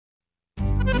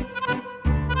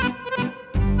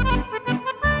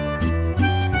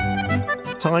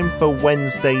Time for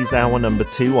Wednesday's hour number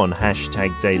 2 on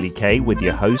Hashtag Daily K with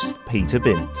your host, Peter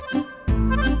Bint.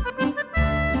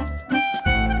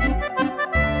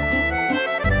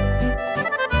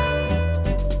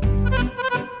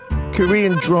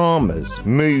 Korean dramas,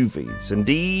 movies, and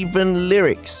even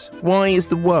lyrics. Why is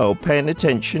the world paying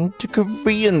attention to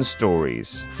Korean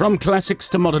stories? From classics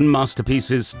to modern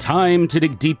masterpieces, time to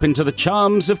dig deep into the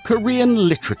charms of Korean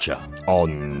literature.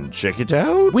 On Check It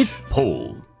Out with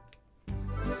Paul.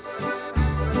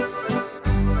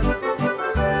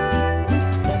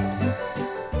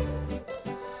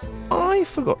 I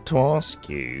forgot to ask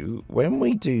you, when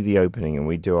we do the opening and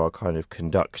we do our kind of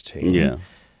conducting... Yeah.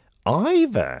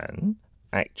 Ivan,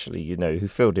 actually, you know, who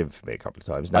filled in for me a couple of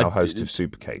times, now host of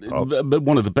Super K-Pop. But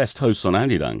one of the best hosts on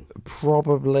Arirang.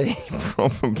 Probably.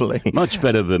 Much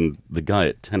better than the guy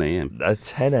at 10 a.m. At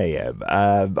 10 a.m.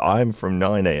 I'm from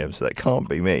 9 a.m, so that can't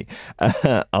be me.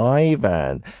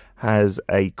 Ivan has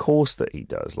a course that he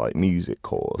does, like music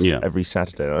course, every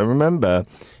Saturday. And I remember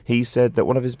he said that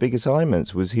one of his big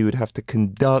assignments was he would have to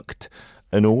conduct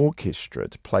an orchestra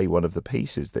to play one of the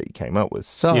pieces that he came up with.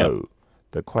 So...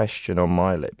 The question on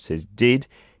my lips is, did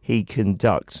he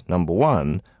conduct, number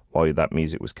one, while that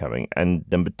music was coming, and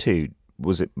number two,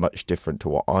 was it much different to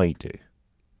what I do?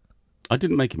 I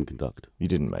didn't make him conduct. You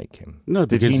didn't make him? No,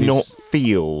 did he not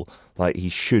feel like he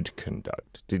should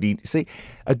conduct? Did he? See,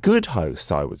 a good host,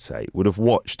 I would say, would have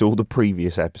watched all the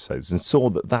previous episodes and saw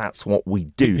that that's what we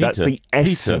do. That's the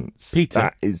essence. Peter.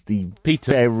 That is the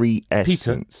very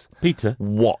essence. Peter.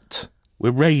 What?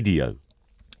 We're radio.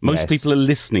 Most people are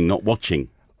listening, not watching.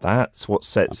 That's what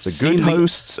sets the good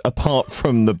hosts apart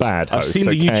from the bad hosts. I've seen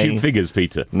the YouTube figures,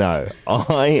 Peter. No,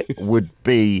 I would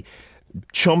be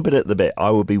chomping at the bit.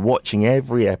 I would be watching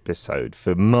every episode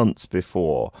for months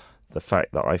before the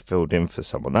fact that I filled in for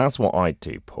someone. That's what I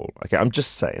do, Paul. Okay, I'm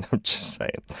just saying.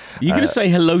 You're going to say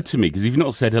hello to me because you've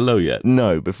not said hello yet.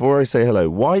 No, before I say hello,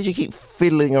 why do you keep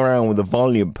fiddling around with the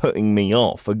volume, putting me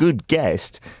off? A good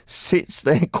guest sits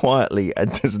there quietly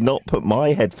and does not put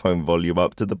my headphone volume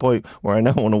up to the point where I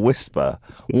now want to whisper.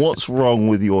 What's wrong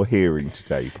with your hearing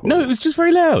today, Paul? No, it was just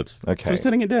very loud. Okay. So I was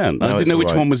turning it down. I didn't know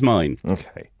which one was mine.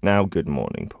 Okay. Now, good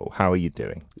morning, Paul. How are you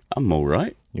doing? I'm all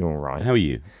right. You're all right. How are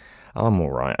you? I'm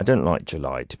all right. I don't like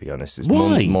July, to be honest. It's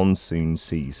Why? Monsoon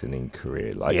season in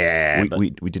Korea.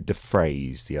 We did the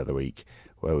phrase the other week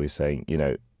where we were saying, you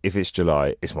know, if it's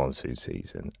July, it's monsoon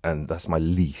season. And that's my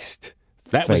least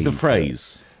That was the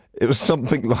phrase. It was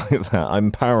something like that.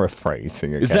 I'm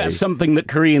paraphrasing. Okay? Is that something that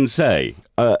Koreans say?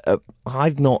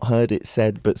 I've not heard it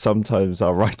said, but sometimes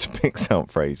our writer picks out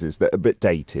phrases that are a bit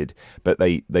dated, but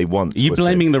they once. Are you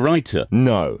blaming the writer?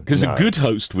 No. Because a good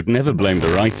host would never blame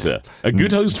the writer. A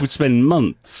good host would spend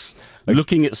months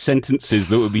looking at sentences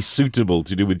that would be suitable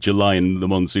to do with July and the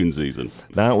monsoon season.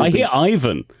 I hear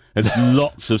Ivan has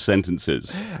lots of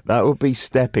sentences. That would be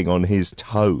stepping on his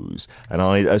toes, and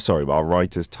our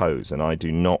writer's toes, and I do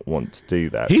not want to do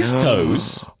that. His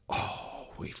toes?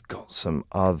 We've got some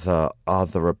other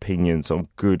opinions on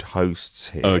good hosts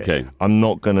here. Okay. I'm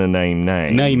not going to name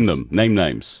names. Name them. Name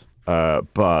names.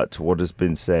 But what has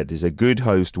been said is a good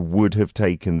host would have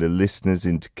taken the listeners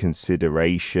into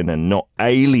consideration and not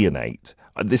alienate.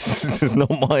 This is not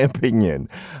my opinion.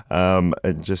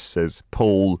 It just says,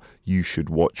 Paul, you should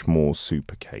watch more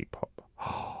Super K-Pop.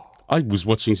 I was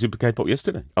watching Super K-Pop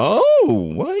yesterday.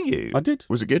 Oh, were you? I did.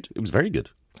 Was it good? It was very good.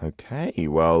 Okay,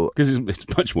 well... Because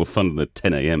it's much more fun than the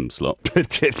 10 a.m. slot.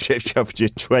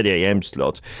 20 a.m.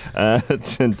 slot.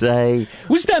 Today...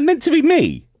 Was that meant to be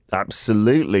me?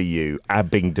 Absolutely, you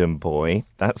Abingdon boy.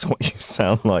 That's what you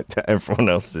sound like to everyone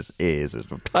else's ears.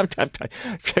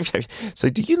 So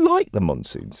do you like the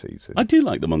monsoon season? I do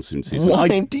like the monsoon season.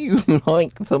 Why do you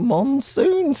like the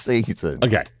monsoon season?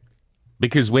 Okay.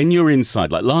 Because when you're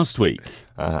inside, like last week,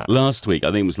 I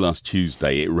think it was last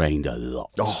Tuesday, it rained a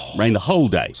lot. Rained the whole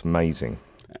day. It's amazing.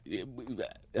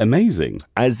 Amazing.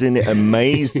 As in, it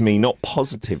amazed me, not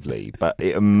positively, but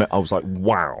I was like,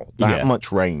 wow, that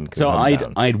much rain can come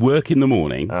down. I'd work in the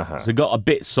morning, so got a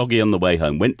bit soggy on the way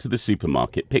home, went to the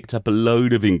supermarket, picked up a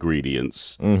load of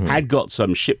ingredients, had got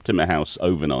some shipped to my house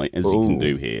overnight, as you can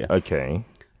do here. Okay.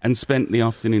 And spent the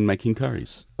afternoon making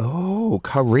curries. Oh,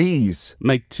 curries.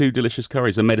 Made 2 delicious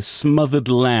curries. I made a smothered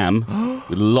lamb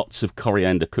with lots of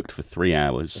coriander cooked for 3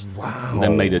 hours. Wow. And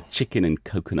then made a chicken and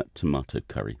coconut tomato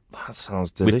curry. That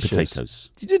sounds delicious. With potatoes.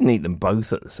 You didn't eat them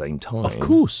both at the same time. Of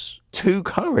course. 2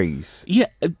 curries. Yeah.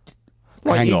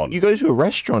 Hang on. You go to a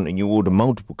restaurant and you order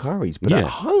multiple curries, but at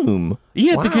home...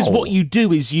 Yeah, because what you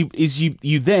do is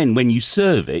you then, when you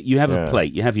serve it, you have a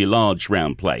plate. You have your large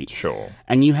round plate. Sure.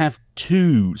 And you have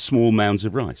 2 small mounds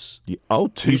of rice.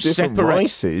 Two different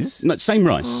rices? No, same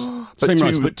rice. Same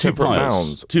rice, but 2 piles.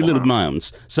 Mounds. 2 little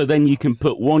mounds. So then you can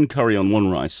put 1 curry on one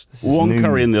rice, 1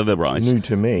 curry in the other rice. New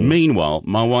to me. Meanwhile,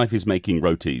 my wife is making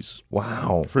rotis.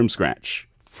 Wow. From scratch.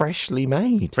 Freshly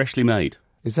made? Freshly made.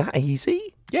 Is that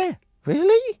easy? Yeah.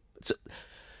 Really?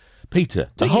 Peter,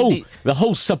 the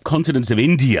whole subcontinent of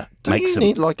India makes them. Do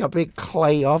you need like a big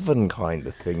clay oven kind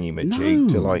of thingy-majig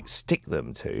to like stick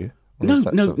them to? No.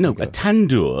 A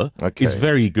tandoor is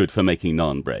very good for making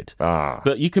naan bread.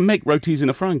 But you can make rotis in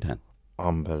a frying pan.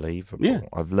 Unbelievable. Yeah.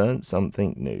 I've learned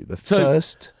something new. The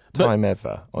first time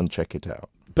ever on Check It Out.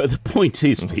 But the point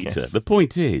is, Peter, the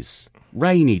point is,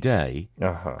 rainy day,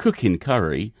 cooking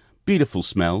curry, beautiful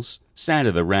smells, sound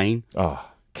of the rain,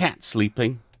 cat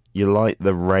sleeping. You like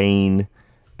the rain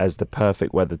as the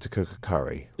perfect weather to cook a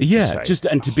curry. Yeah,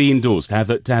 and to be indoors, to have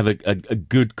a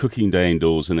good cooking day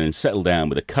indoors, and then settle down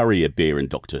with a curry, a beer, and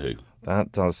Doctor Who.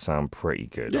 That does sound pretty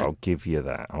good. Yeah. I'll give you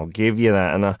that.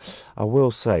 And I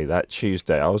will say that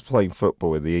Tuesday I was playing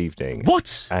football in the evening.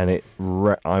 What? And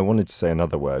I wanted to say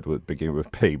another word would begin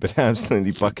with P, but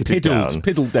absolutely bucketed down.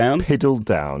 Piddled down. Piddled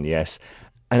down. Yes.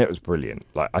 And it was brilliant.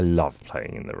 Like, I love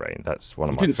playing in the rain. That's one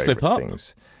of my favourite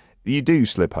things. You do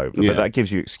slip over, but that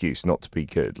gives you excuse not to be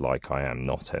good, like I am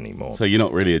not anymore. So you're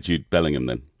not really a Jude Bellingham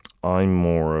then? I'm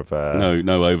more of a...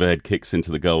 No overhead kicks into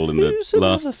the goal in the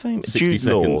last 60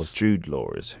 seconds. Jude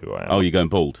Law is who I am. Oh, you're going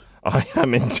bald? I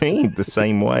am indeed, the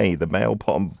same way, the male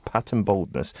pattern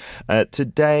baldness.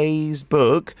 Today's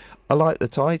book, I like the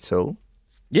title...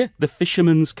 Yeah, The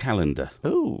Fisherman's Calendar.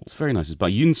 Oh. It's very nice. It's by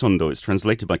Yun Sondo. It's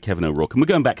translated by Kevin O'Rourke. And we're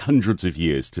going back hundreds of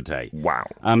years today. Wow.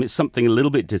 It's something a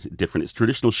little bit different. It's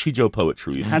traditional sijo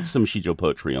poetry. We've had some sijo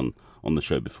poetry on the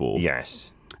show before.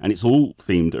 Yes. And it's all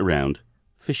themed around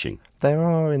fishing. There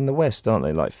are in the West, aren't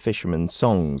they, like fisherman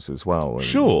songs as well?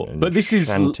 And, but this is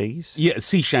shanties. Yeah,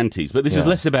 sea shanties. But this is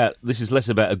less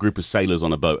about a group of sailors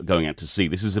on a boat going out to sea.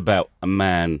 This is about a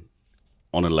man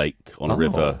on a lake, on a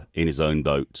river, in his own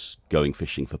boat, going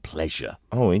fishing for pleasure.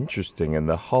 Oh, interesting. And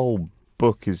the whole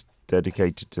book is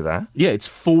dedicated to that? Yeah, it's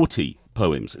 40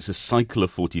 poems. It's a cycle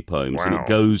of 40 poems, and it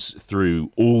goes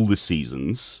through all the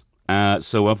seasons.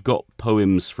 So I've got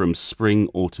poems from spring,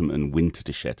 autumn, and winter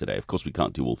to share today. Of course, we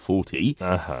can't do all 40,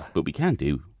 but we can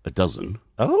do a dozen.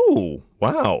 Oh,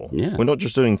 wow. Yeah. We're not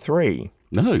just doing 3.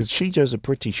 No. Because shijos are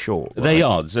pretty short. Right? They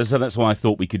are. So that's why I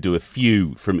thought we could do a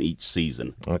few from each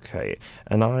season. Okay.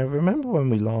 And I remember when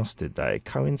we last did that, it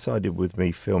coincided with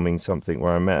me filming something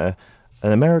where I met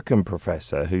an American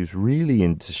professor who's really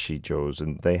into shijos,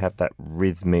 and they have that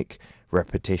rhythmic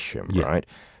repetition, right?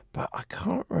 But I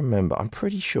can't remember. I'm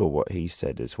pretty sure what he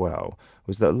said as well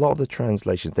was that a lot of the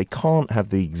translations, they can't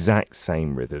have the exact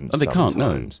same rhythm sometimes. They can't,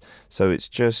 no. So it's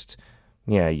just...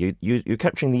 Yeah, you're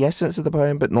capturing the essence of the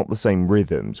poem, but not the same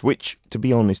rhythms, which, to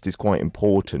be honest, is quite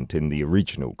important in the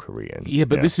original Korean. Yeah,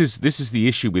 but this is the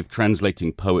issue with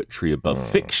translating poetry above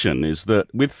fiction, is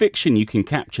that with fiction you can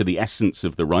capture the essence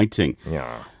of the writing.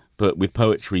 Yeah. But with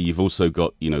poetry, you've also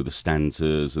got, the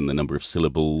stanzas and the number of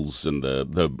syllables and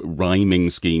the rhyming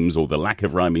schemes or the lack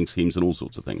of rhyming schemes and all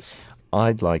sorts of things.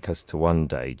 I'd like us to one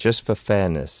day, just for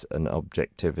fairness and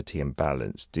objectivity and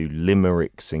balance, do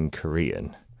limericks in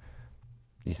Korean.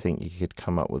 You think you could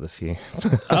come up with a few?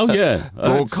 Oh, yeah.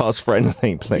 Broadcast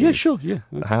friendly, please. Yeah, sure, yeah.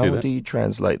 How do you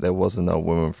translate There Was an Old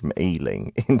Woman from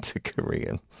Ealing into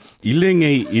Korean?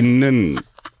 일릉에 있는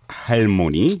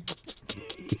할머니.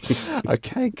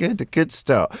 Okay, good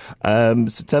start.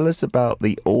 So tell us about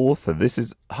the author. This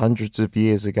is hundreds of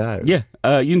years ago. Yeah,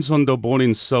 Yun Sondo, born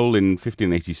in Seoul in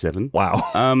 1587. Wow.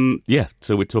 Yeah,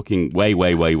 so we're talking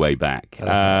way back.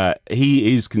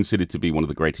 He is considered to be one of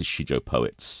the greatest shijo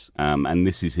poets, and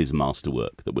this is his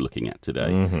masterwork that we're looking at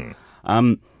today.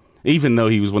 Mm-hmm. Even though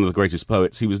he was one of the greatest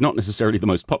poets, he was not necessarily the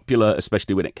most popular,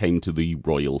 especially when it came to the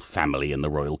royal family and the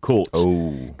royal court.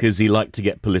 Oh. Because he liked to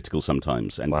get political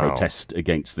sometimes and protest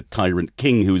against the tyrant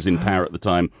king who was in power at the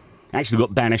time. Actually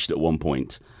got banished at one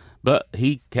point. But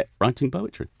he kept writing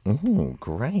poetry.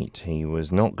 Great. He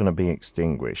was not going to be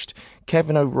extinguished.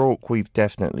 Kevin O'Rourke, we've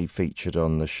definitely featured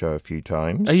on the show a few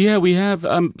times. Yeah, we have.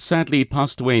 Sadly, he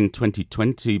passed away in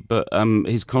 2020, but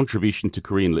his contribution to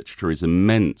Korean literature is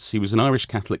immense. He was an Irish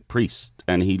Catholic priest,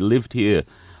 and he lived here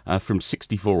from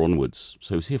 64 onwards.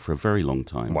 So he was here for a very long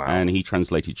time. Wow. And he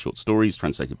translated short stories,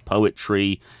 translated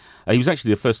poetry. He was actually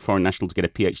the first foreign national to get a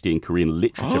PhD in Korean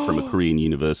literature from a Korean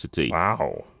university.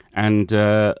 Wow. And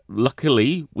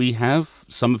luckily, we have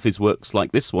some of his works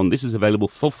like this one. This is available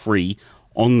for free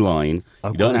online.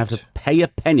 You don't have to pay a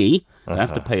penny. You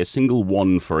have to pay a single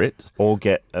one for it. Or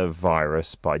get a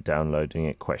virus by downloading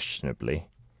it questionably.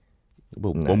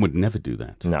 Well, one would never do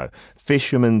that. No.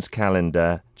 Fisherman's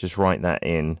Calendar, just write that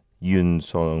in. Yun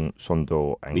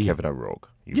Sondo and Kevin O'Rourke.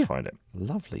 You find it.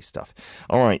 Lovely stuff.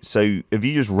 All right, so have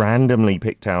you just randomly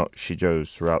picked out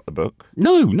shijos throughout the book?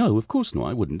 No, of course not.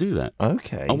 I wouldn't do that.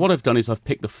 Okay. And what I've done is I've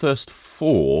picked the first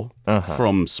 4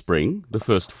 from spring, the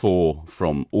first 4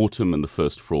 from autumn, and the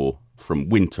first 4 from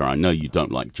winter. I know you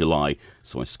don't like July,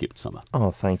 so I skipped summer.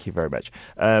 Oh, thank you very much.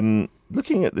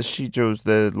 Looking at the shijos,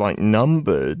 they're like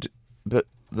numbered, but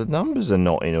the numbers are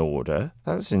not in order.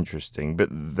 That's interesting, but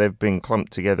they've been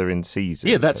clumped together in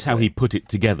seasons. Yeah, that's how he put it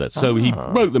together. So he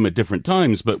wrote them at different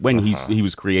times, but when he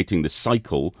was creating the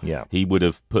cycle, he would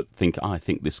have I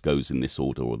think this goes in this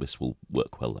order, or this will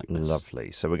work well like this.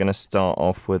 Lovely. So we're going to start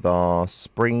off with our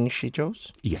spring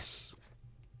shijos? Yes.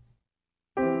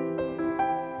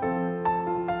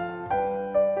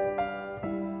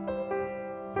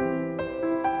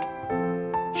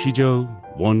 Sijo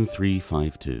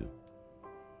 1352.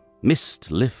 Mist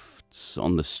lifts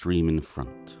on the stream in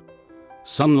front.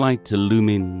 Sunlight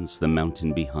illumines the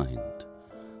mountain behind.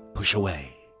 Push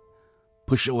away,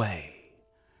 push away.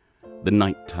 The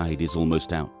night tide is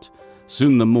almost out.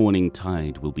 Soon the morning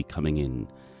tide will be coming in.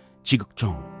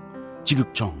 Jigukchong,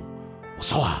 jigukchong,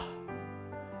 osawa.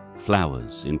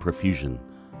 Flowers in profusion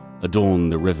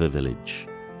adorn the river village.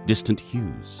 Distant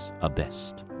hues are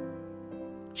best.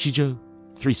 Sijo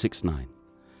 369.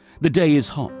 The day is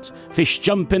hot. Fish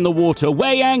jump in the water.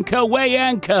 Weigh anchor, weigh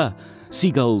anchor.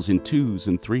 Seagulls in 2s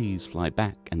and 3s fly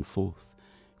back and forth.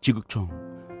 Jigukchong,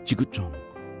 jigukchong,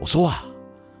 osowa.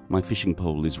 My fishing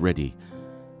pole is ready.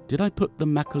 Did I put the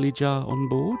makgeolli jar on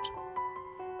board?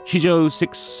 Sijo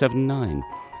 679.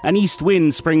 An east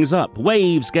wind springs up.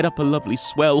 Waves get up a lovely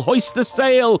swell. Hoist the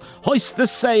sail, hoist the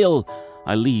sail.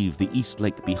 I leave the East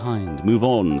Lake behind. Move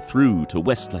on through to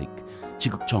West Lake.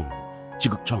 Jigukchong,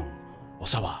 jigukchong,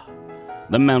 osawa.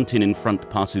 The mountain in front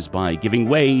passes by, giving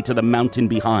way to the mountain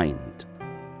behind.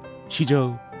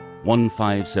 Sijo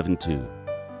 1572.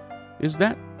 Is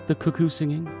that the cuckoo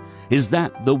singing? Is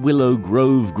that the willow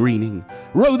grove greening?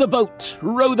 Row the boat,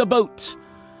 row the boat.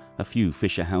 A few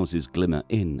fisher houses glimmer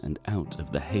in and out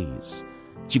of the haze.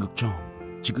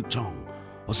 Jigukchong, jigukchong,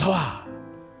 osawa.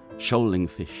 Shoaling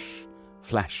fish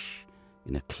flash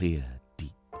in a clear,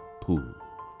 deep pool.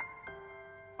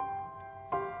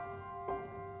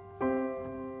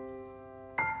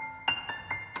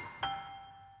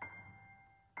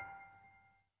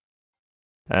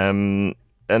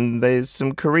 And there's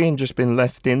some Korean just been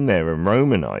left in there and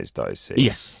Romanized, I see.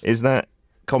 Yes. Is that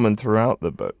common throughout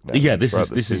the book? Then, yeah, this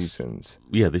seasons?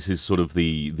 is sort of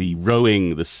the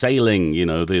rowing, the sailing,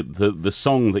 the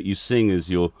song that you sing as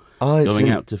you're going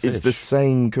out to fish. It's the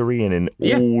same Korean in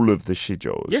all of the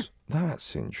shijos. Yeah.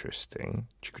 That's interesting.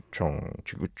 Chiguchong,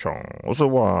 chiguchong.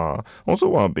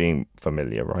 Osawa being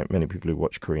familiar, right? Many people who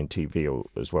watch Korean TV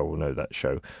as well will know that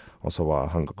show. Osawa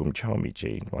한국음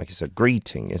처음이지. Like it's a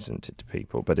greeting, isn't it, to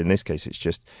people? But in this case, it's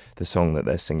just the song that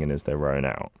they're singing as they're rowing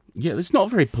out. Yeah, it's not a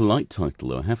very polite title,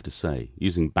 though, I have to say,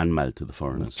 using banmal to the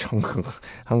foreigners.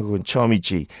 한국은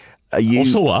처음이지.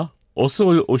 어서와,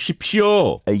 어서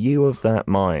오십시오. Are you of that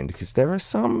mind? Because there are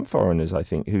some foreigners, I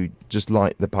think, who just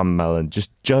like the banmal and just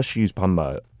use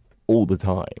banmal all the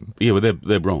time. Yeah, well,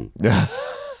 they're wrong.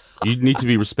 You need to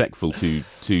be respectful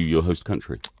to your host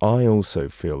country. I also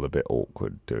feel a bit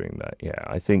awkward doing that. Yeah,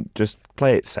 I think just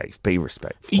play it safe, be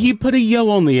respectful. You put a yo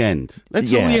on the end.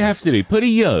 That's all you have to do. Put a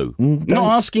yo.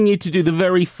 Not asking you to do the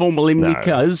very formal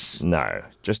imnikas. No,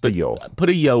 just a yo. Put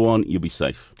a yo on, you'll be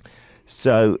safe.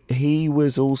 So he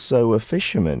was also a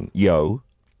fisherman. Yo.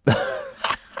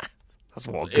 That's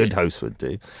what a good host would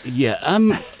do. Yeah,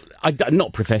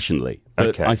 not professionally.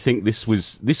 But I think this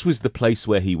was the place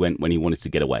where he went when he wanted to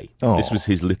get away. Oh. This was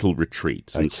his little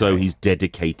retreat. And so he's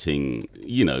dedicating,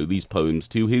 these poems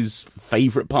to his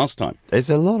favourite pastime. There's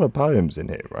a lot of poems in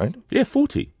here, right? Yeah,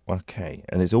 40. Okay.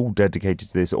 And it's all dedicated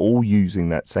to this, all using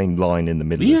that same line in the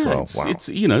middle as well. Wow. It's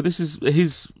this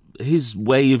is his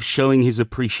way of showing his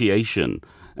appreciation.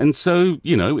 And so,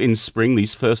 in spring,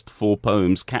 these first 4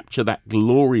 poems capture that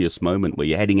glorious moment where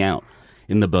you're heading out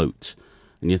in the boat.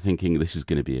 And you're thinking, this is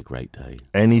going to be a great day.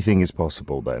 Anything is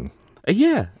possible then.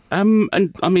 Yeah.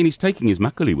 And I mean, he's taking his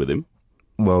makgeolli with him.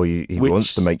 Well, he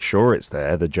wants to make sure it's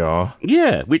there, the jar.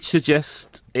 Yeah, which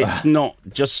suggests it's not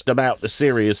just about the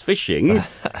serious fishing.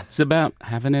 It's about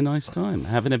having a nice time,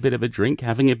 having a bit of a drink,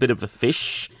 having a bit of a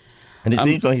fish. And it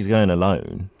seems like he's going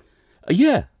alone.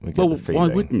 Yeah. Well, why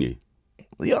wouldn't you?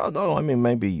 Yeah, no, I mean,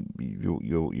 maybe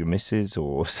your missus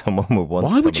or someone would want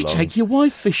to Why would come you along. take your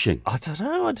wife fishing? I don't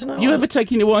know. Have you ever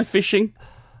taken your wife fishing?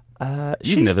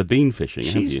 You've never been fishing,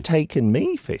 have you? She's taken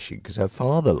me fishing because her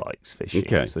father likes fishing.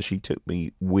 Okay. So she took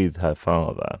me with her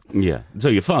father. Yeah.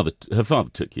 So her father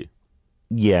took you?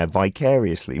 Yeah,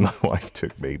 vicariously my wife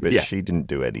took me, but she didn't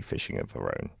do any fishing of her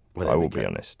own. Well, I will be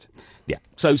honest. Yeah.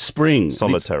 So spring.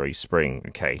 Solitary spring,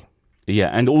 okay. Yeah,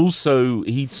 and also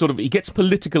he gets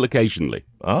political occasionally.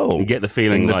 Oh. You get the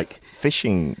feeling like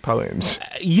fishing poems.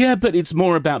 Yeah, but it's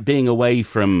more about being away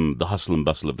from the hustle and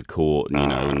bustle of the court,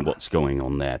 and what's going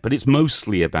on there. But it's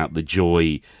mostly about the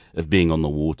joy of being on the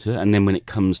water. And then when it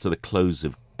comes to the close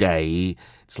of day,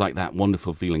 it's like that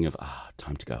wonderful feeling of,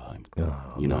 time to go home.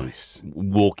 Nice.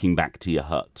 Walking back to your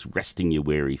hut, resting your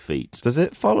weary feet. Does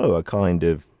it follow a kind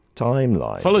of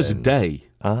timeline? Follows a day.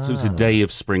 So it's a day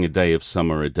of spring, a day of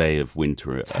summer, a day of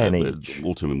winter. 10 each.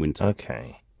 Autumn and winter.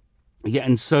 Okay. Yeah,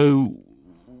 and so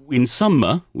in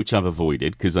summer, which I've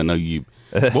avoided because I know you...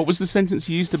 What was the sentence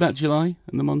you used about July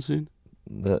and the monsoon?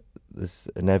 That there's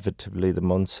inevitably the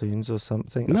monsoons or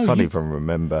something? No, I can't even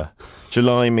remember.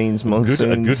 July means monsoons.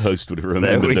 A good host would have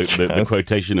remembered the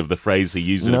quotation of the phrase he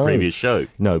used in a previous show.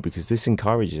 No, because this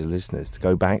encourages listeners to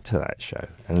go back to that show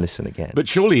and listen again. But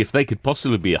surely if they could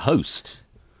possibly be a host,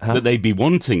 that they'd be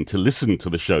wanting to listen to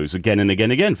the shows again and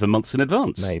again and again for months in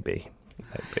advance. Maybe.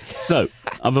 So,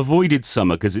 I've avoided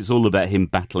summer because it's all about him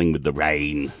battling with the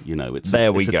rain. It's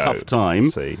a tough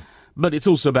time. See. But it's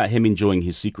also about him enjoying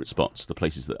his secret spots, the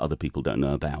places that other people don't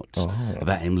know about.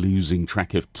 About him losing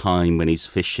track of time when he's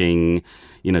fishing,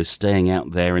 staying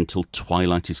out there until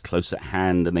twilight is close at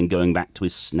hand and then going back to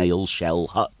his snail shell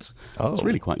hut. It's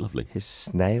really quite lovely. His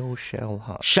snail shell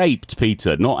hut? Shaped,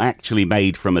 Peter, not actually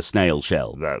made from a snail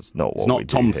shell. That's not what it's not we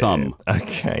Tom do Thumb.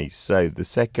 Okay, so the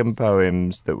second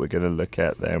poems that we're going to look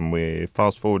at then, we're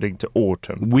fast-forwarding to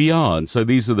autumn. We are, and so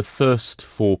these are the first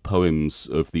 4 poems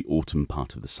of the autumn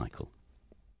part of the cycle.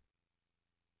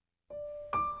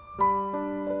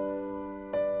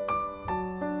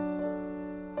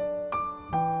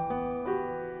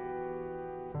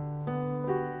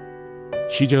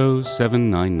 Sijo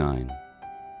 799.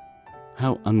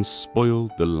 How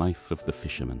unspoiled the life of the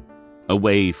fisherman,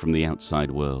 away from the outside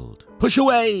world. Push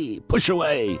away! Push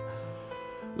away!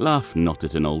 Laugh not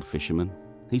at an old fisherman.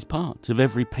 He's part of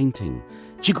every painting.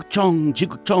 Jiguchong,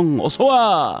 jiguchong,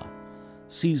 osoa!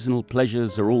 Seasonal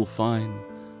pleasures are all fine,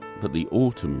 but the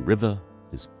autumn river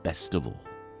is best of all.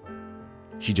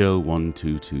 Sijo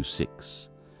 1226.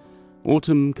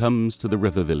 Autumn comes to the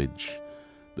river village.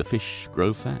 The fish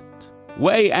grow fat.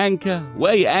 Weigh anchor,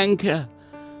 weigh anchor.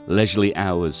 Leisurely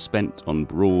hours spent on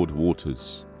broad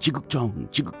waters. Jiguchong,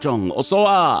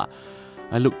 osoa!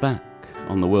 I look back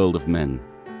on the world of men.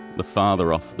 The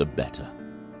farther off, the better.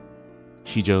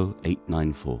 Sijo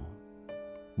 894.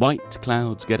 White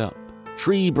clouds get up.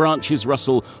 Tree branches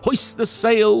rustle. Hoist the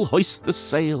sail, hoist the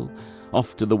sail.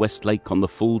 Off to the West Lake on the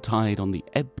full tide, on the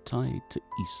ebb tide to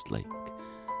East Lake.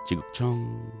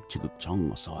 Jiguchong,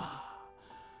 osoa.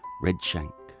 Red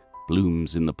shank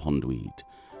blooms in the pondweed.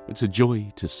 It's a joy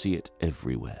to see it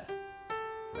everywhere.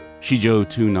 Sijo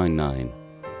 299.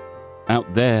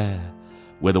 Out there,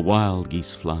 where the wild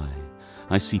geese fly,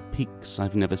 I see peaks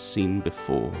I've never seen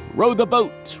before. Row the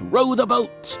boat, row the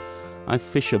boat. I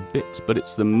fish a bit, but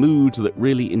it's the mood that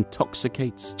really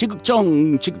intoxicates.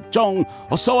 Jiguchong,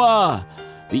 osoa!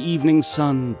 The evening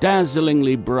sun,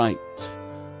 dazzlingly bright.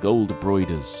 Gold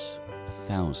broiders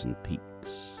 1,000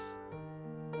 peaks.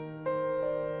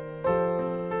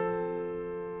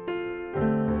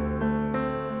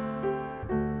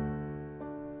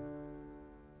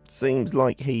 Seems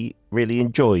like he really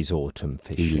enjoys autumn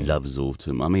fishing. He loves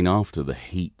autumn. I mean, after the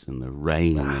heat and the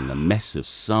rain and the mess of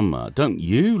summer, don't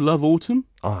you love autumn?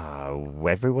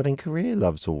 Everyone in Korea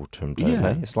loves autumn, don't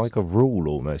they? It's like a rule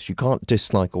almost. You can't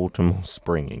dislike autumn or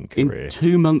spring in Korea. In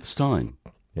 2 months' time.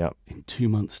 Yep. In 2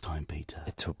 months' time, Peter.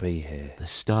 It'll be here. The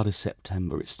start of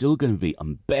September. It's still going to be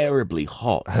unbearably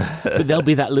hot, but there'll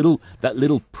be that little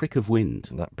prick of wind,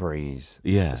 that breeze.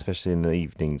 Yeah, especially in the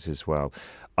evenings as well.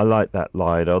 I like that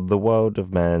line on the world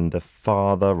of men. The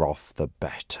farther off, the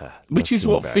better. Which is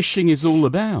what fishing is all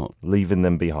about. Leaving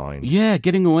them behind. Yeah,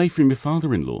 getting away from your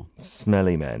father-in-law.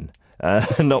 Smelly men.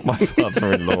 Not my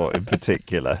father-in-law in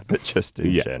particular, but just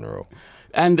in general.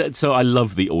 And so I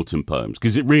love the autumn poems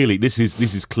because this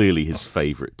is clearly his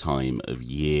favourite time of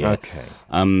year.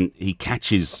 Okay. He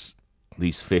catches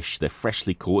these fish; they're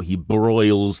freshly caught. He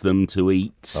broils them to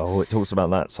eat. Oh, it talks about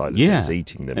that side of things,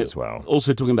 eating them as well.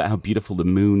 Also talking about how beautiful the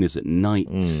moon is at night,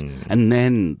 and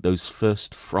then those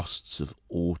first frosts of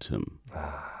autumn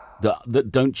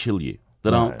that don't chill you,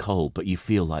 that aren't cold, but you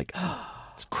feel like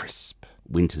It's crisp.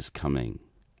 Winter's coming.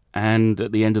 And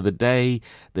at the end of the day,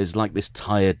 there's like this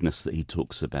tiredness that he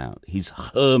talks about. His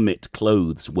hermit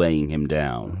clothes weighing him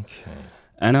down. Okay.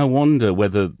 And I wonder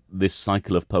whether this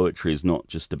cycle of poetry is not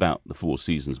just about the 4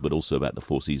 seasons, but also about the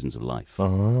 4 seasons of life.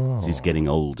 Oh. He's getting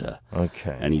older.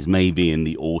 Okay. And he's maybe in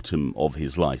the autumn of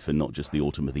his life and not just the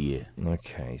autumn of the year.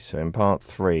 Okay, so in part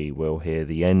 3, we'll hear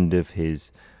the end of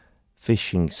his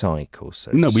fishing cycle. So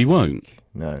No, we won't.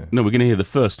 No. No, we're going to hear the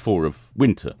first 4 of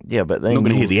winter. Yeah, but then we're not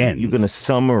going to hear the end. You're going to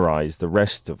summarise the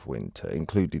rest of winter,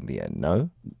 including the end,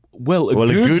 no? Well, a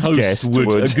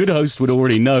good host would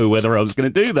already know whether I was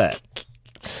going to do that.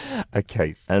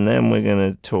 Okay, and then we're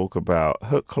going to talk about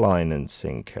Hook, Line and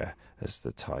Sinker as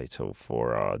the title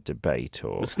for our debate.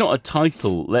 Or it's not a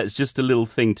title. That's just a little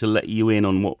thing to let you in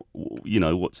on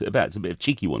what's it about. It's a bit of a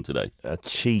cheeky one today. A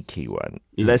cheeky one.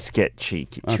 Yeah. Let's get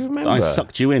cheeky. Do you remember? I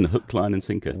sucked you in, Hook, Line and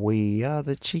Sinker. We are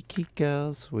the cheeky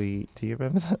girls. Do you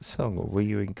remember that song? Or were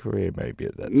you in Korea maybe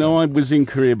at that time? No, I was in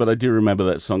Korea, but I do remember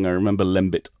that song. I remember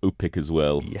Lembit Opik as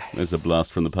well. Yes. There's a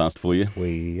blast from the past for you.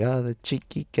 We are the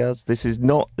cheeky girls. This is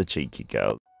not the cheeky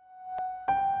girls.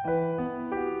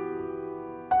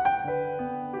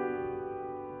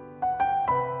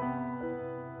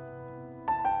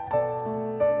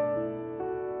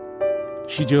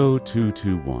 Sijo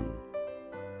 221.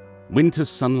 Winter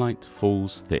sunlight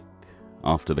falls thick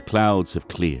after the clouds have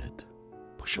cleared.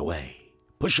 Push away,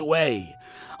 push away.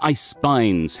 Ice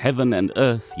binds heaven and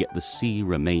earth, yet the sea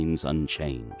remains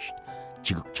unchanged.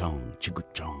 Chigukchong,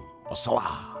 chigukchong,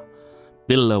 osoa.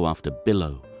 Billow after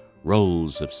billow,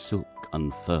 rolls of silk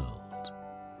unfurled.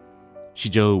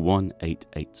 Sijo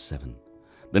 1887.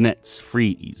 The nets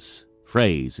freeze.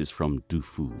 Phrase is from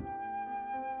Dufu.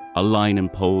 A line and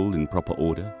pole in proper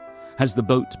order? Has the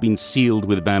boat been sealed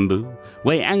with bamboo?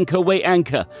 Weigh anchor, weigh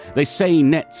anchor! They say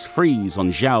nets freeze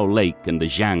on Zhao Lake and the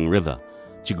Jiang River.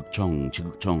 Chigukchong,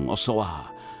 osoa.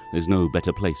 There's no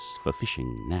better place for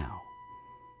fishing now.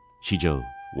 Sijo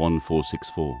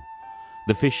 1464.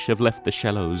 The fish have left the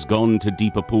shallows, gone to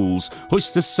deeper pools.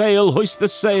 Hoist the sail, hoist the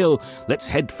sail! Let's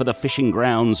head for the fishing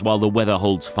grounds while the weather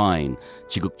holds fine.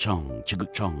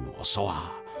 Chigukchong, osoa.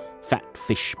 Fat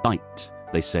fish bite,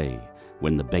 they say,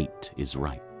 when the bait is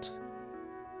right.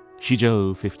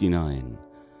 Sijo 59.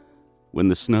 When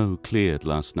the snow cleared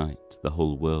last night, the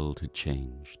whole world had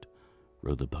changed.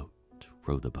 Row the boat,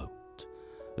 row the boat.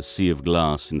 A sea of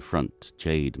glass in front,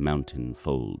 jade mountain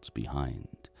folds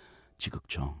behind.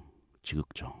 Chigukchong,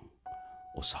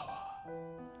 Osawa.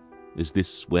 Is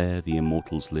this where the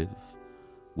immortals live?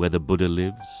 Where the Buddha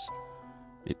lives?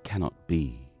 It cannot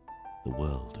be the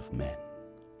world of men.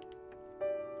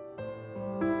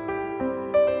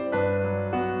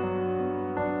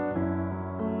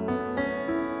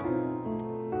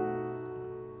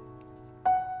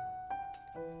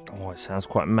 It sounds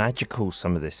quite magical,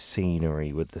 some of this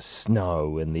scenery with the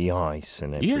snow and the ice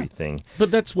and everything. Yeah,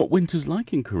 but that's what winter's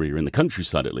like in Korea, in the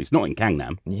countryside at least, not in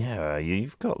Gangnam. Yeah,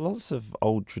 you've got lots of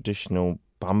old traditional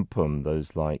bumpum,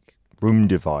 those like room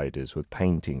dividers with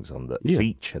paintings on that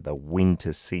feature the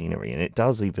winter scenery. And it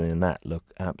does, even in that, look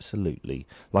absolutely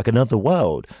like another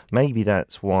world. Maybe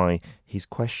that's why he's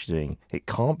questioning, it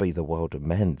can't be the world of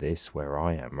men, this, where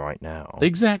I am right now.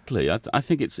 Exactly. I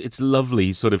think it's lovely.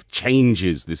 He sort of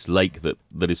changes this lake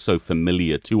that is so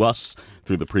familiar to us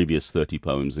through the previous 30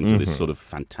 poems into this sort of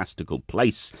fantastical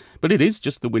place. But it is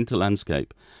just the winter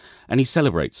landscape. And he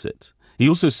celebrates it. He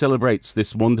also celebrates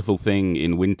this wonderful thing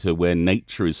in winter where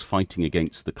nature is fighting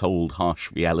against the cold,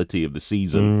 harsh reality of the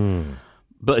season.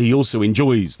 But he also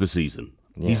enjoys the season.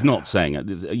 Yeah. He's not saying,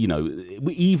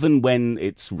 even when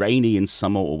it's rainy in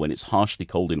summer or when it's harshly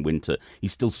cold in winter, he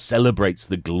still celebrates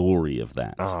the glory of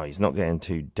that. Oh, he's not getting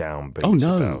too downbeat. Oh,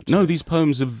 no. About No, it. these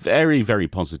poems are very, very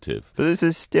positive. But this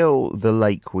is still the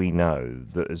lake we know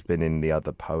that has been in the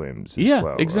other poems as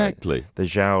well. Yeah, exactly. Right? The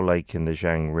Zhao Lake and the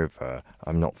Jiang River,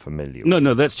 I'm not familiar with.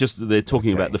 No, that's just, they're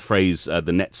talking about the phrase,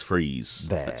 the nets freeze.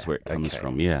 There. That's where it comes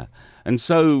from, yeah. And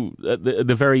so at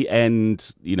the very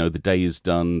end, the day is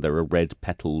done. There are red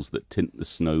petals that tint the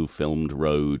snow-filmed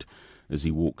road as he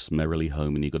walks merrily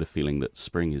home, and you got a feeling that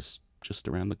spring is just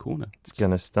around the corner. It's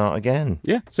going to start again.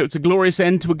 Yeah, so it's a glorious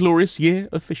end to a glorious year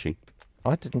of fishing.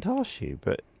 I didn't ask you,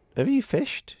 but have you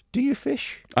fished? Do you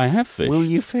fish? I have fished. Will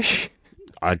you fish?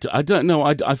 I don't know.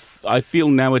 I feel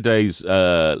nowadays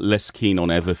less keen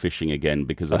on ever fishing again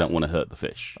because I don't want to hurt the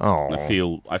fish. Oh.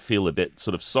 I feel a bit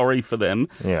sort of sorry for them.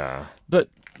 Yeah. But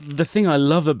the thing I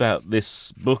love about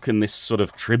this book and this sort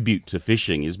of tribute to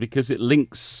fishing is because it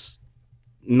links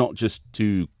not just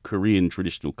to Korean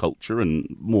traditional culture and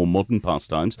more modern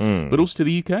pastimes, but also to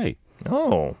the UK.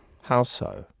 Oh, how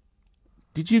so?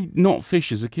 Did you not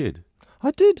fish as a kid?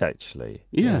 I did, actually.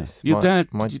 Yeah. Yes.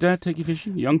 Did your dad take you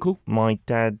fishing? Your uncle? My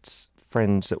dad's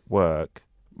friends at work.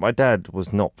 My dad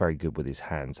was not very good with his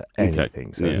hands at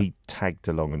anything, so he tagged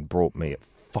along and brought me at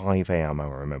 5 a.m. I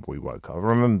remember we woke up. I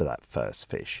remember that first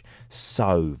fish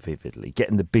so vividly,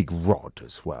 getting the big rod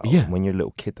as well. Yeah. When you're a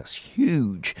little kid, that's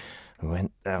huge. We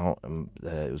went out and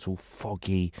it was all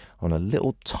foggy on a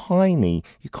little tiny,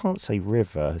 you can't say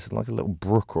river, it's like a little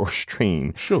brook or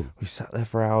stream. Sure. We sat there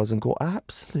for hours and got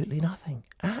absolutely nothing.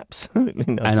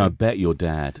 Absolutely nothing. And I bet your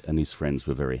dad and his friends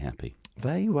were very happy.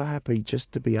 They were happy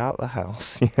just to be out the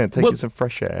house, taking some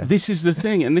fresh air. This is the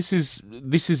thing, and this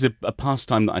is a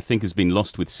pastime that I think has been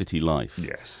lost with city life.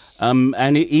 Yes.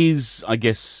 And it is, I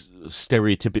guess,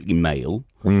 stereotypically male.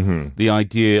 Mm-hmm. The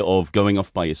idea of going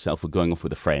off by yourself or going off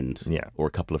with a friend or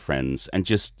a couple of friends and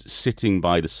just sitting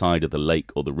by the side of the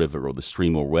lake or the river or the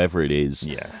stream or wherever it is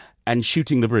and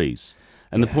shooting the breeze.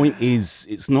 And the point is,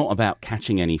 it's not about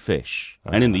catching any fish.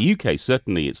 And in the UK,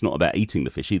 certainly, it's not about eating the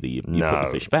fish either. You put the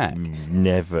fish back.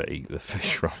 Never eat the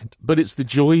fish, right? But it's the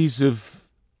joys of,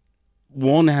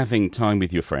 one, having time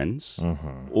with your friends,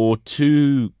 or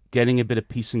two, getting a bit of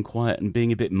peace and quiet and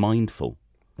being a bit mindful,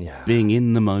 being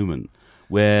in the moment,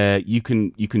 where you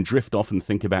can drift off and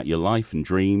think about your life and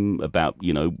dream about,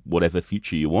 whatever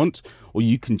future you want, or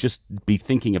you can just be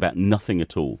thinking about nothing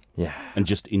at all and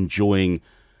just enjoying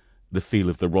the feel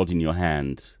of the rod in your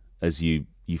hand as you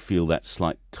feel that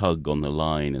slight tug on the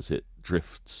line as it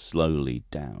drifts slowly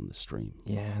down the stream.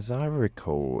 Yeah, as I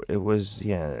recall, it was,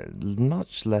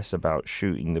 much less about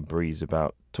shooting the breeze,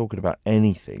 about talking about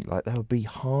anything. Like, there would be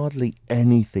hardly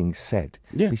anything said.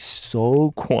 Yeah. It'd be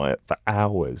so quiet for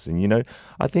hours. And,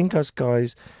 I think us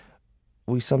guys,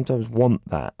 we sometimes want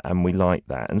that and we like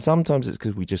that. And sometimes it's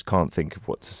because we just can't think of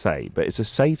what to say. But it's a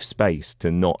safe space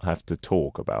to not have to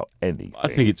talk about anything. I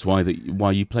think it's why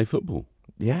you play football.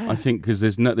 Yeah. I think because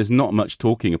there's not much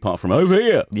talking apart from over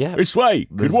here. Yeah. This way.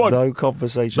 There's good one. no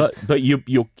conversations. But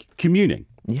you're communing.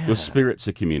 Yeah. Your spirits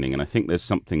are communing. And I think there's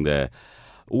something there.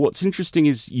 What's interesting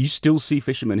is you still see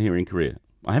fishermen here in Korea.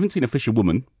 I haven't seen a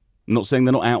fisherwoman. I'm not saying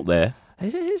they're not out there.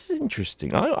 It is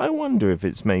interesting. I wonder if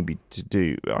it's maybe to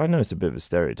do... I know it's a bit of a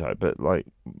stereotype, but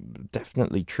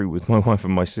definitely true with my wife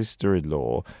and my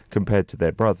sister-in-law compared to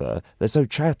their brother. They're so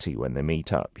chatty when they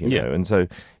meet up, know, and so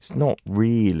it's not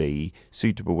really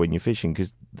suitable when you're fishing,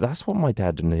 because that's what my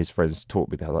dad and his friends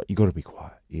taught me. They're like, you got to be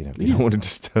quiet. You don't want to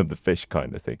disturb the fish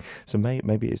kind of thing. So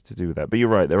maybe it's to do with that. But you're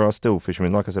right, there are still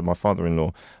fishermen. Like I said, my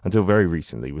father-in-law, until very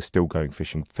recently, was still going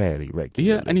fishing fairly regularly.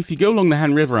 Yeah, and if you go along the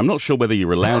Han River, I'm not sure whether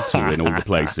you're allowed to in all the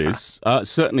places.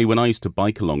 Certainly, when I used to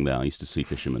bike along there, I used to see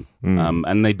fishermen.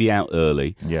 And they'd be out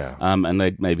early. Yeah. And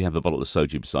they'd maybe have a bottle of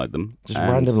soju beside them. Just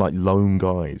random, lone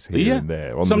guys here and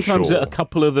there on sometimes the shore. A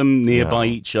couple of them nearby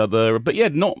each other. But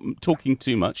not talking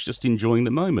too much, just enjoying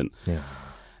the moment. Yeah.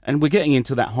 And we're getting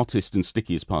into that hottest and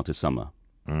stickiest part of summer.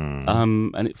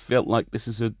 And it felt like this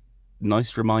is a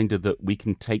nice reminder that we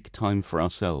can take time for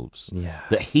ourselves. Yeah.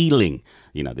 That healing,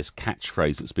 this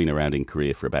catchphrase that's been around in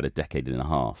Korea for about a decade and a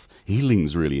half,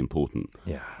 healing's really important.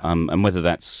 Yeah. And whether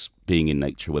that's being in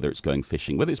nature, whether it's going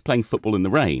fishing, whether it's playing football in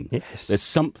the rain, there's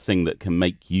something that can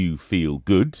make you feel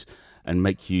good and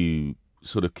make you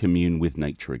sort of commune with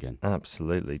nature again.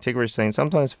 Absolutely. Tigger is saying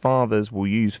sometimes fathers will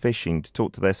use fishing to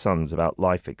talk to their sons about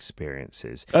life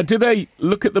experiences. Do they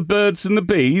look at the birds and the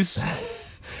bees?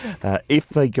 If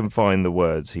they can find the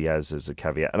words, he has as a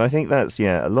caveat. And I think that's,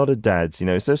 a lot of dads,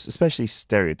 especially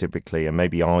stereotypically, and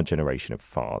maybe our generation of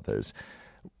fathers,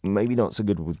 maybe not so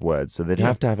good with words. So they'd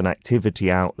have to have an activity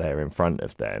out there in front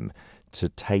of them to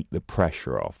take the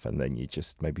pressure off. And then you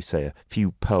just maybe say a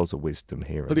few pearls of wisdom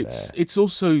here and there. But it's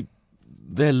also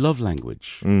their love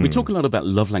language. We talk a lot about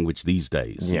love language these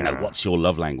days. What's your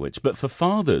love language? But for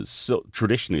fathers,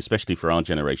 traditionally, especially for our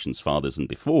generation's fathers and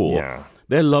before,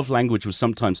 their love language was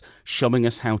sometimes showing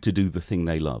us how to do the thing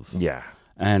they love. Yeah.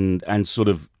 And sort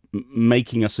of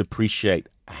making us appreciate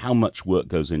how much work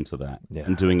goes into that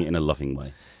and doing it in a loving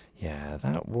way. Yeah,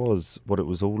 that was what it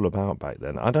was all about back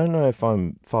then. I don't know if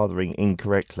I'm fathering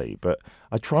incorrectly, but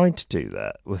I tried to do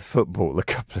that with football a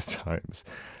couple of times.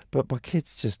 But my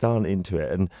kids just aren't into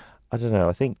it. And I don't know,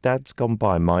 I think dads gone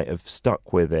by might have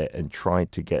stuck with it and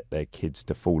tried to get their kids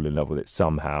to fall in love with it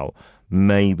somehow,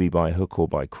 maybe by hook or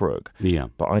by crook. Yeah.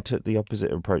 But I took the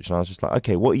opposite approach and I was just like,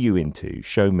 okay, what are you into?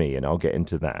 Show me and I'll get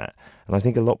into that. And I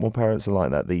think a lot more parents are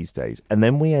like that these days. And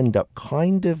then we end up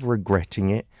kind of regretting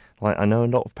it. Like, I know a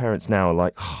lot of parents now are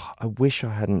like, I wish I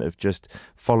hadn't have just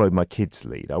followed my kids'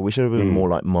 lead. I wish I'd have been more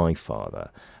like my father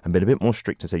and been a bit more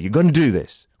strict and say, you're going to do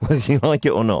this, whether you like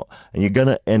it or not, and you're going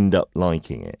to end up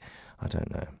liking it. I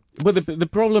don't know. Well, the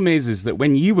problem is that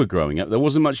when you were growing up, there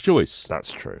wasn't much choice.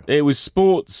 That's true. It was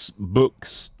sports,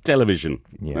 books, television.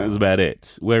 Yeah. That was about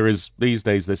it. Whereas these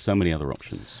days, there's so many other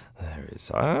options. There is.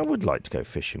 I would like to go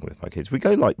fishing with my kids. We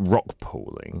go like rock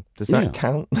pooling. Does that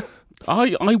count?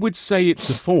 I would say it's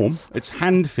a form. It's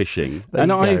hand fishing,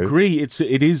 and I agree. It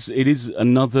is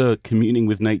another communing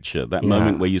with nature. That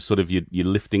moment where you're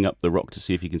lifting up the rock to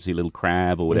see if you can see a little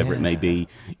crab or whatever it may be.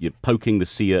 You're poking the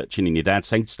sea urchin, and your dad's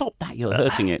saying, "Stop that! You're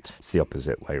hurting it." It's the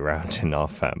opposite way round in our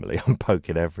family. I'm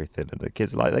poking everything, and the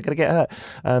kids are like, they're going to get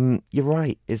hurt. You're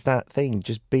right. It's that thing.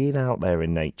 Just being out there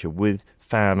in nature with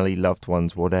family, loved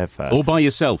ones, whatever, all by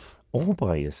yourself. All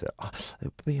by yourself. It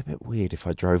would be a bit weird if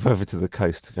I drove over to the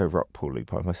coast to go rock pooling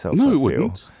by myself. No, it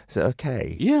wouldn't. Is it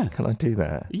okay? Yeah. Can I do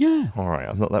that? Yeah. All right.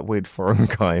 I'm not that weird foreign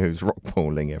guy who's rock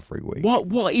pooling every week.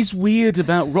 What is weird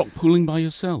about rock pooling by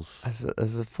yourself? As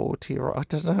a 40-year-old, I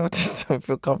don't know. I just don't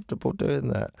feel comfortable doing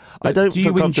that. Do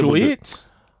you enjoy it?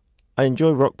 I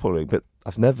enjoy rock pooling, but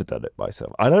I've never done it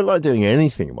myself. I don't like doing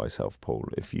anything myself, Paul.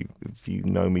 If you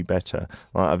know me better,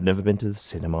 I've never been to the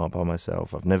cinema by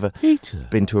myself. I've never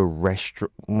been to a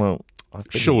restaurant. Well,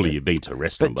 surely you've been to a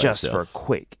restaurant by yourself, but just for a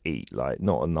quick eat, like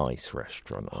not a nice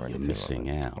restaurant or anything. You're missing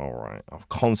out. All right, I'll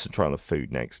concentrate on the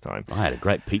food next time. I had a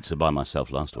great pizza by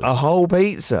myself last week. A whole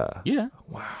pizza? Yeah.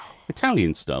 Wow.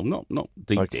 Italian style, not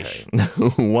deep dish.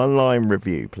 One-line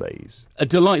review, please. A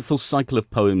delightful cycle of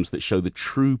poems that show the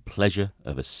true pleasure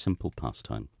of a simple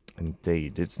pastime.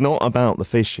 Indeed. It's not about the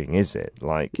fishing, is it?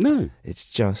 No. It's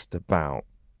just about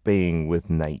being with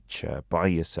nature, by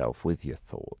yourself, with your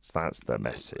thoughts. That's the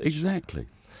message. Exactly.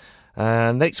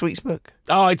 Next week's book.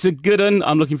 Oh, it's a good one.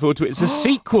 I'm looking forward to it. It's a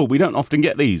sequel. We don't often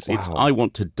get these. Wow. It's I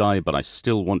Want to Die, But I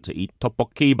Still Want to Eat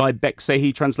Tteokbokki by Baek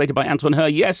Se-hee, translated by Anton Her.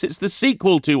 Yes, it's the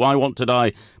sequel to I Want to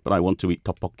Die, But I Want to Eat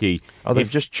Tteokbokki. Oh, they've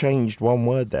just changed one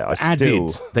word there.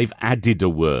 They've added a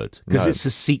word because it's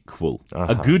a sequel.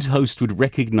 A good host would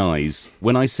recognise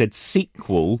when I said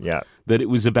sequel that it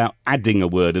was about adding a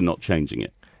word and not changing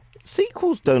it.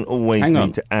 Sequels don't always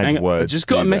mean to add words. I just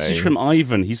got a message from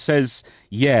Ivan. He says,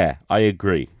 yeah, I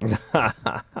agree.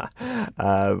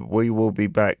 We will be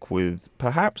back with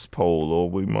perhaps Paul, or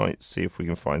we might see if we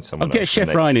can find someone else. I'll get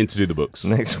Chef Ryan in to do the books.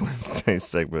 Next Wednesday's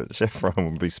segment. Chef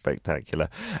Ryan will be spectacular.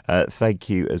 Thank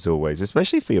you, as always,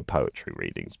 especially for your poetry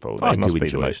readings, Paul. They must be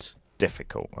the most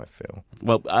difficult, I feel.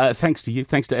 Well, thanks to you,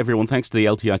 thanks to everyone, thanks to the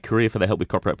LTI Courier for their help with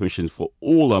copyright permissions for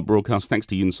all our broadcasts, thanks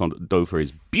to Yun Sondo for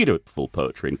his beautiful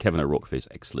poetry and Kevin O'Rourke for his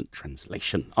excellent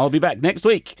translation. I'll be back next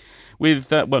week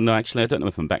with, well, no, actually, I don't know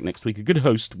if I'm back next week. A good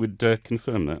host would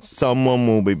confirm that. Someone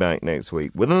will be back next week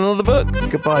with another book.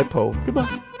 Goodbye, Paul.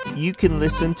 Goodbye. You can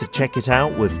listen to Check It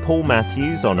Out with Paul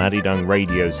Matthews on Arirang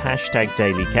Radio's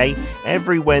 #DailyK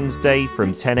every Wednesday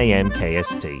from 10 a.m.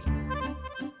 KST.